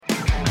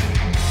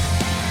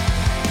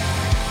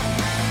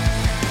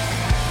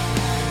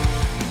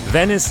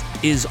Venice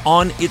is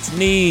on its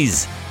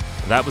knees.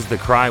 That was the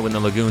cry when the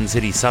lagoon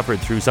city suffered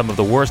through some of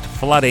the worst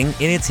flooding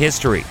in its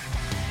history.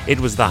 It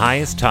was the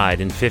highest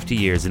tide in 50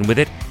 years, and with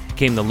it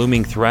came the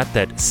looming threat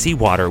that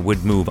seawater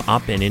would move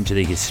up and into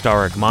the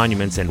historic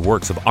monuments and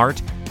works of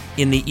art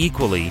in the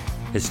equally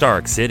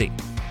historic city.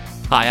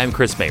 Hi, I'm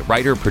Chris May,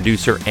 writer,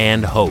 producer,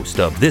 and host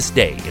of This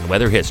Day in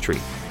Weather History,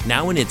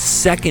 now in its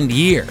second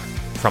year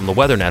from the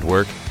Weather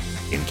Network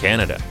in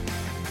Canada.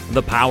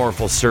 The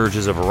powerful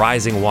surges of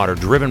rising water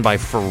driven by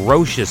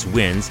ferocious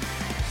winds,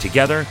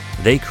 together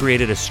they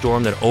created a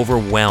storm that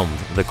overwhelmed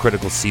the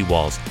critical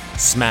seawalls,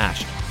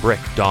 smashed brick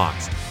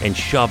docks, and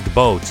shoved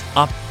boats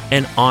up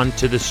and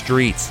onto the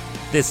streets.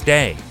 This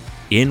day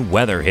in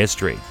weather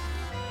history.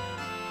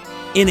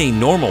 In a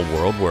normal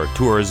world where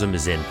tourism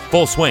is in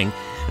full swing,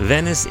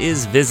 Venice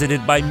is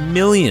visited by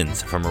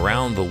millions from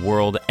around the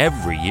world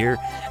every year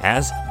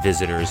as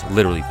visitors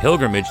literally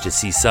pilgrimage to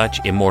see such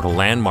immortal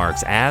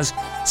landmarks as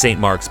St.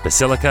 Mark's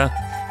Basilica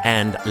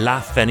and La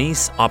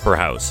Fenice Opera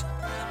House.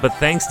 But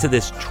thanks to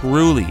this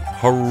truly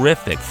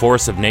horrific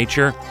force of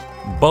nature,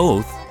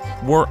 both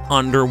were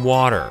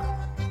underwater.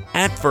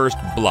 At first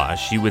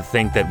blush, you would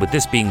think that with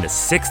this being the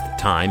sixth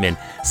time in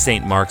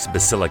St. Mark's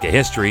Basilica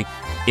history,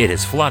 it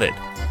has flooded.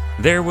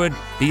 There would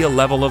be a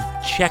level of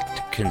checked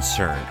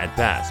concern at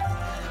best.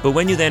 But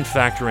when you then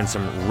factor in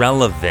some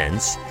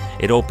relevance,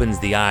 it opens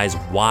the eyes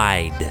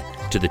wide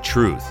to the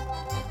truth.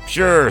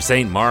 Sure,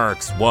 St.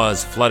 Mark's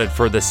was flooded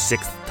for the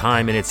sixth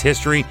time in its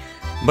history,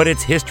 but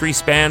its history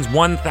spans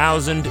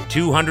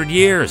 1,200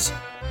 years.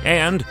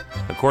 And,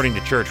 according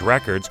to church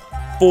records,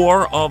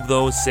 4 of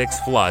those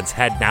 6 floods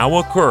had now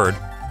occurred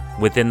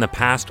within the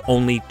past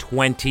only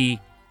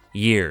 20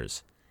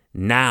 years.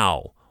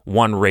 Now,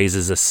 one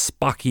raises a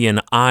Spockian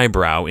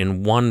eyebrow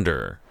in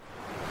wonder.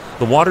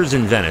 The waters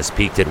in Venice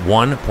peaked at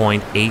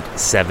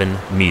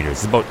 1.87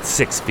 meters, about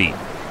 6 feet.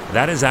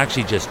 That is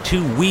actually just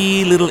 2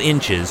 wee little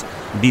inches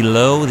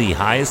below the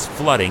highest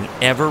flooding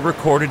ever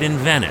recorded in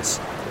Venice.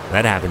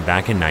 That happened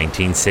back in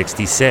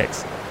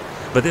 1966.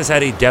 But this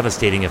had a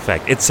devastating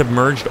effect. It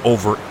submerged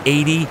over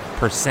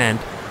 80%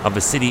 of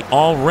the city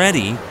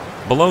already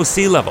below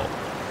sea level.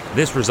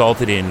 This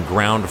resulted in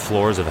ground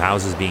floors of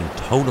houses being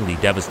totally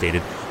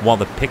devastated, while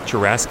the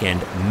picturesque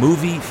and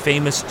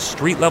movie-famous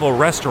street-level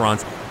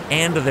restaurants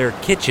and their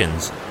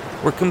kitchens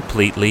were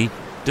completely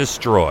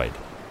destroyed.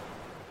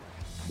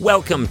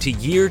 Welcome to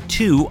year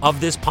 2 of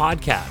this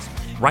podcast.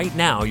 Right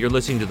now, you're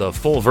listening to the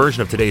full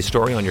version of today's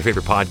story on your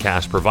favorite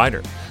podcast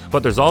provider.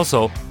 But there's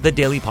also the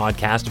daily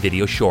podcast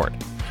video short.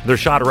 They're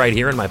shot right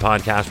here in my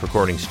podcast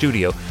recording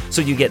studio,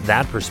 so you get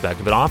that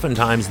perspective, but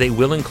oftentimes they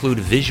will include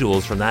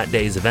visuals from that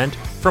day's event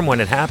from when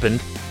it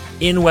happened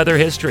in weather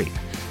history.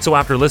 So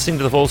after listening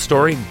to the full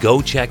story,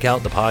 go check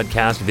out the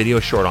podcast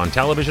video short on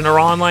television or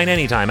online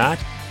anytime at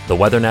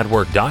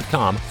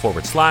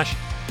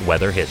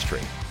theweathernetwork.com/weather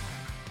history.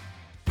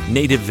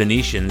 Native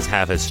Venetians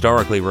have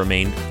historically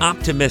remained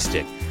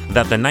optimistic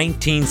that the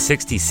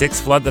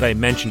 1966 flood that I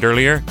mentioned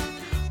earlier,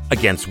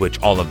 against which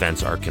all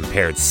events are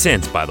compared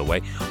since, by the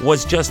way,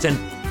 was just an,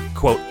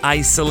 quote,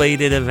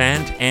 isolated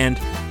event, and,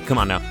 come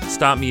on now,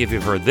 stop me if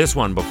you've heard this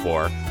one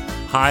before,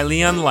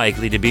 highly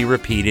unlikely to be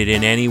repeated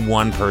in any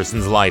one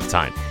person's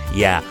lifetime.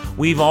 Yeah,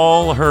 we've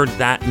all heard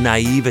that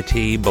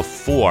naivety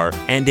before,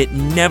 and it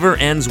never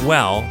ends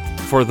well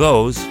for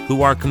those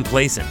who are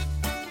complacent.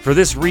 For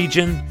this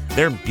region,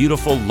 their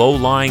beautiful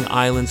low-lying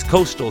islands,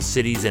 coastal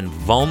cities, and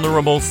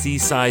vulnerable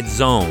seaside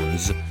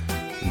zones,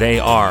 they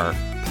are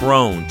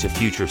prone to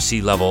future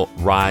sea level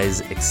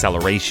rise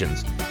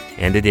accelerations,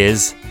 and it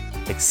is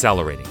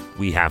accelerating.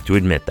 We have to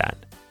admit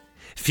that.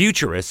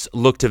 Futurists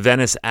look to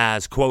Venice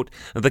as, quote,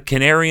 the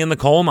canary in the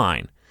coal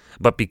mine,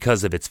 but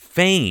because of its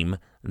fame,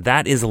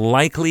 that is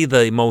likely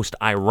the most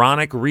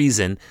ironic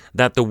reason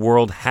that the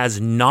world has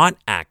not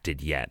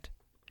acted yet.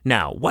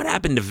 Now, what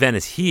happened to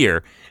Venice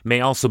here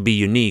may also be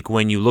unique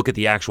when you look at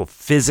the actual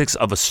physics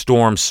of a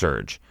storm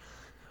surge.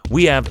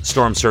 We have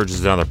storm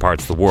surges in other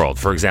parts of the world,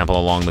 for example,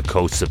 along the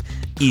coasts of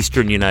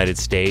eastern United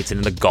States and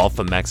in the Gulf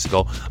of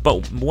Mexico.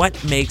 But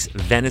what makes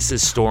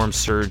Venice's storm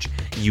surge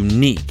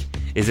unique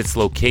is its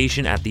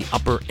location at the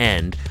upper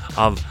end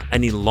of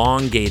an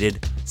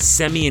elongated,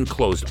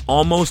 semi-enclosed,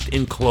 almost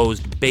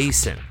enclosed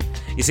basin.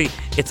 You see,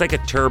 it's like a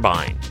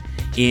turbine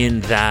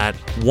in that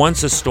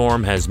once a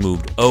storm has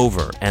moved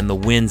over and the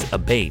winds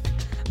abate,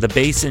 the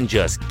basin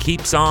just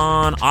keeps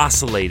on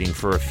oscillating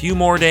for a few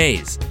more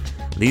days.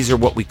 These are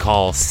what we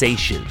call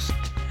seiches.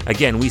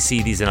 Again, we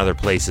see these in other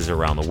places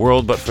around the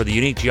world, but for the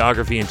unique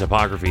geography and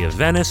topography of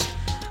Venice,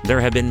 there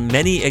have been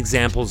many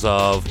examples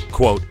of,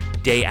 quote,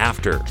 day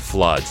after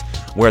floods,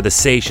 where the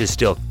seiche is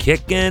still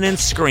kicking and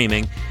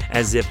screaming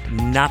as if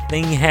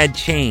nothing had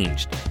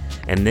changed.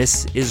 And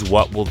this is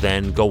what will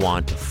then go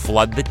on to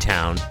flood the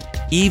town,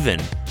 even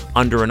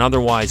under an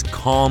otherwise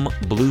calm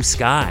blue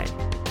sky.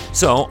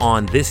 So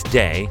on this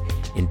day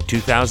in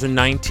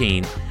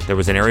 2019, there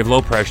was an area of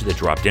low pressure that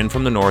dropped in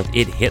from the north.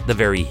 It hit the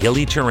very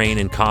hilly terrain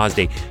and caused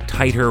a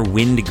tighter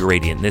wind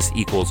gradient. This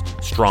equals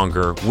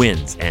stronger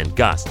winds and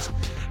gusts.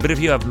 But if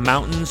you have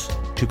mountains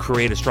to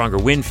create a stronger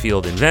wind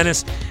field in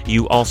Venice.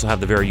 You also have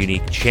the very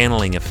unique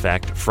channeling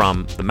effect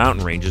from the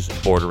mountain ranges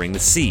bordering the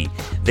sea.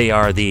 They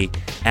are the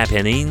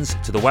Apennines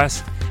to the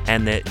west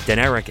and the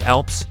Dinaric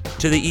Alps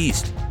to the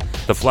east.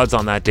 The floods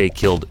on that day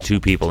killed 2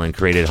 people and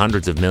created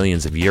hundreds of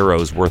millions of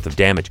euros worth of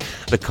damage.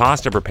 The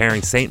cost of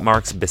repairing St.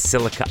 Mark's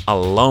Basilica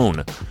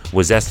alone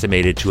was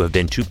estimated to have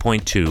been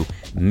 2.2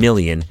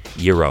 million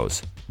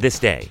euros. This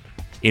day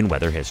in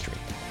weather history.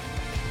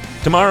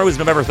 Tomorrow is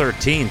November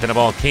 13th, and a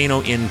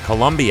volcano in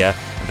Colombia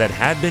that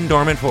had been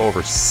dormant for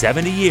over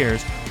 70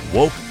 years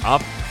woke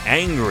up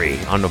angry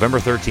on November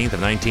 13th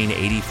of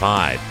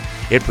 1985.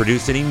 It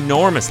produced an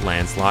enormous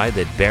landslide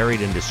that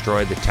buried and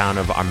destroyed the town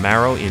of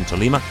Armero in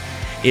Tolima.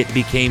 It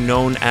became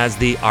known as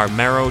the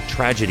Armero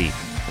Tragedy,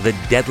 the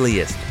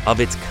deadliest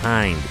of its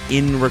kind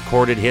in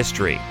recorded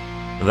history.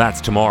 That's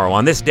tomorrow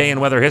on This Day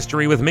in Weather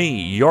History with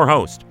me, your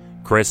host,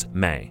 Chris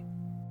May.